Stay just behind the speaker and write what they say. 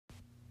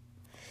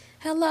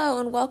Hello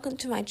and welcome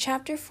to my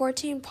Chapter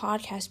 14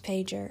 podcast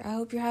pager. I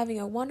hope you're having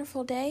a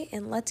wonderful day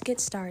and let's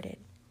get started.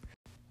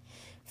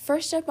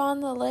 First up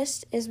on the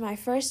list is my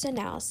first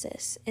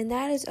analysis, and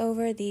that is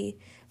over the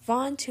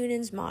von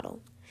Thunens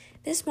model.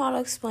 This model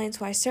explains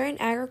why certain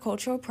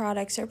agricultural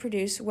products are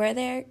produced where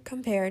they are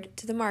compared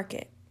to the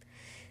market.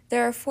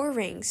 There are 4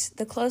 rings.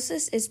 The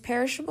closest is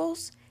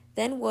perishables,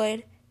 then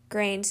wood,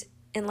 grains,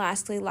 and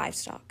lastly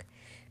livestock.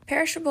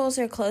 Perishables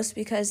are close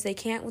because they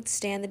can't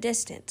withstand the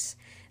distance,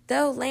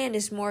 though land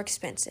is more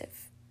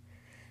expensive.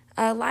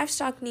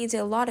 Livestock needs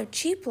a lot of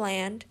cheap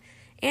land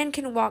and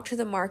can walk to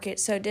the market,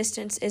 so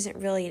distance isn't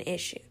really an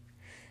issue.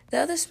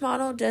 Though this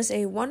model does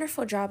a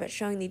wonderful job at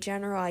showing the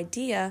general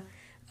idea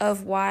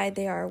of why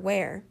they are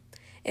where,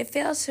 it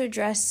fails to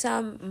address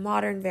some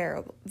modern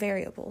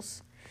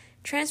variables.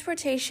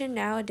 Transportation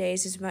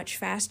nowadays is much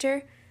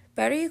faster,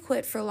 better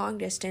equipped for long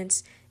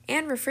distance,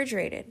 and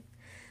refrigerated.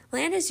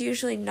 Land is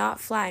usually not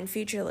flat and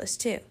featureless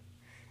too.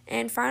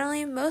 And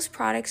finally, most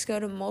products go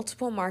to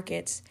multiple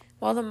markets,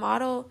 while the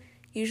model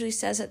usually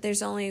says that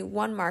there's only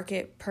one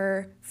market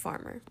per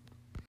farmer.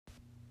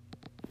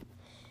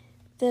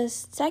 The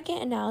second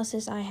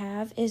analysis I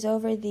have is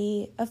over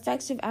the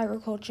effects of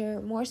agriculture,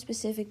 more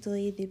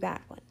specifically the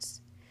bad ones.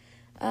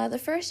 The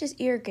first is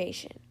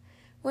irrigation,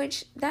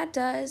 which that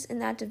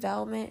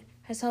development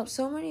has helped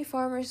so many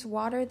farmers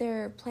water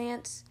their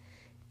plants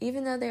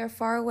even though they are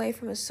far away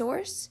from a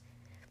source,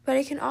 but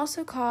it can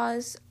also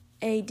cause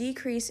a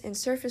decrease in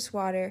surface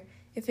water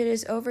if it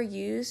is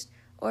overused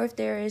or if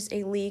there is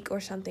a leak or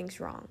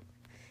something's wrong.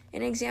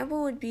 An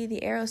example would be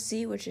the Aral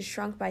Sea, which is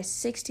shrunk by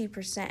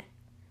 60%.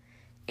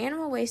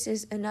 Animal waste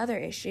is another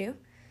issue.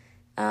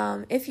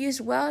 If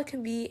used well, it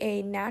can be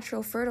a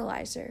natural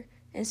fertilizer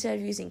instead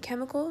of using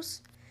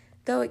chemicals,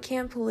 though it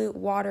can pollute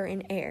water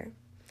and air.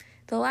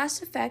 The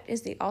last effect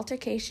is the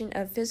alteration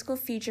of physical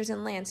features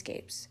and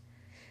landscapes.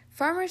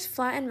 Farmers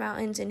flatten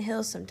mountains and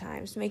hills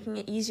sometimes, making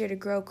it easier to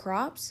grow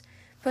crops,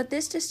 but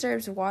this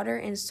disturbs water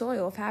and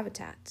soil of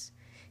habitats.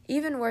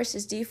 Even worse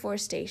is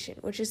deforestation,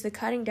 which is the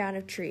cutting down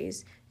of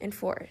trees and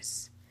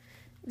forests.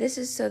 This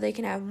is so they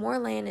can have more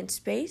land and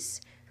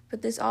space,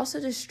 but this also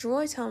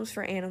destroys homes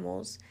for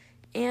animals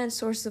and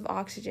sources of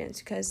oxygen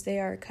because they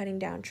are cutting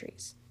down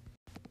trees.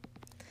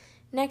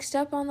 Next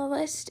up on the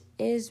list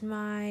is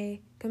my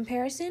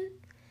comparison,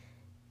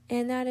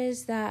 and that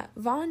is that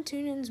von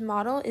Thunens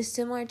model is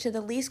similar to the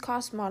least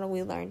cost model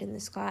we learned in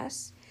this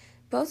class.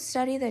 Both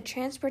study the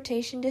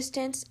transportation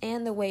distance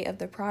and the weight of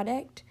the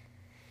product,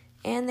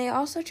 and they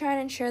also try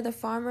to ensure the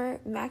farmer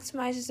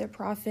maximizes their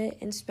profit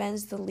and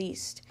spends the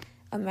least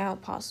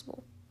amount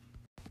possible.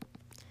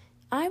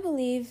 I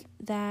believe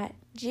that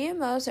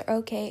GMOs are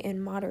okay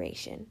in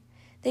moderation.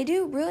 They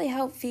do really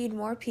help feed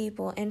more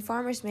people and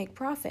farmers make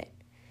profit.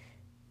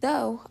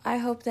 Though, I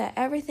hope that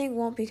everything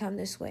won't become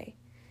this way.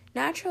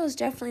 Natural is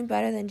definitely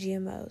better than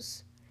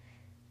GMOs,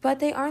 but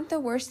they aren't the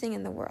worst thing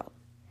in the world.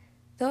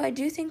 Though I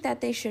do think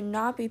that they should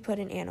not be put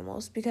in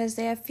animals because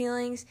they have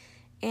feelings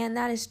and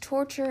that is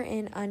torture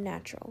and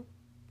unnatural.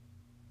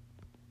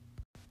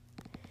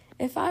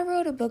 If I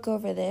wrote a book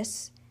over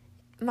this,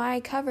 my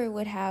cover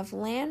would have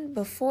land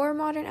before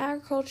modern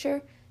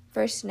agriculture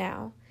versus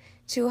now,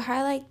 to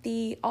highlight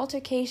the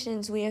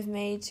altercations we have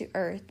made to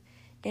earth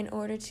in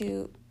order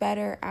to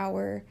better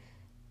our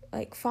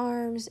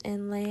farms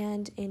and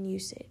land and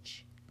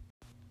usage.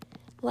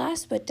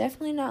 Last but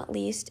definitely not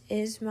least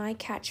is my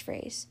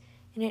catchphrase,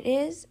 and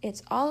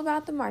it's all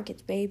about the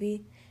markets,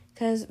 baby,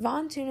 because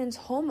von Thunens'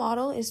 whole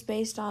model is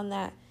based on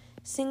that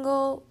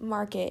single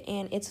market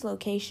and its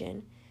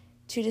location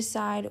to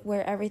decide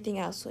where everything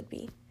else would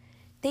be.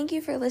 Thank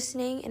you for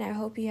listening, and I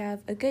hope you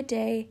have a good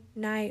day,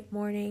 night,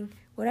 morning,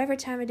 whatever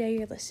time of day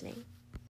you're listening.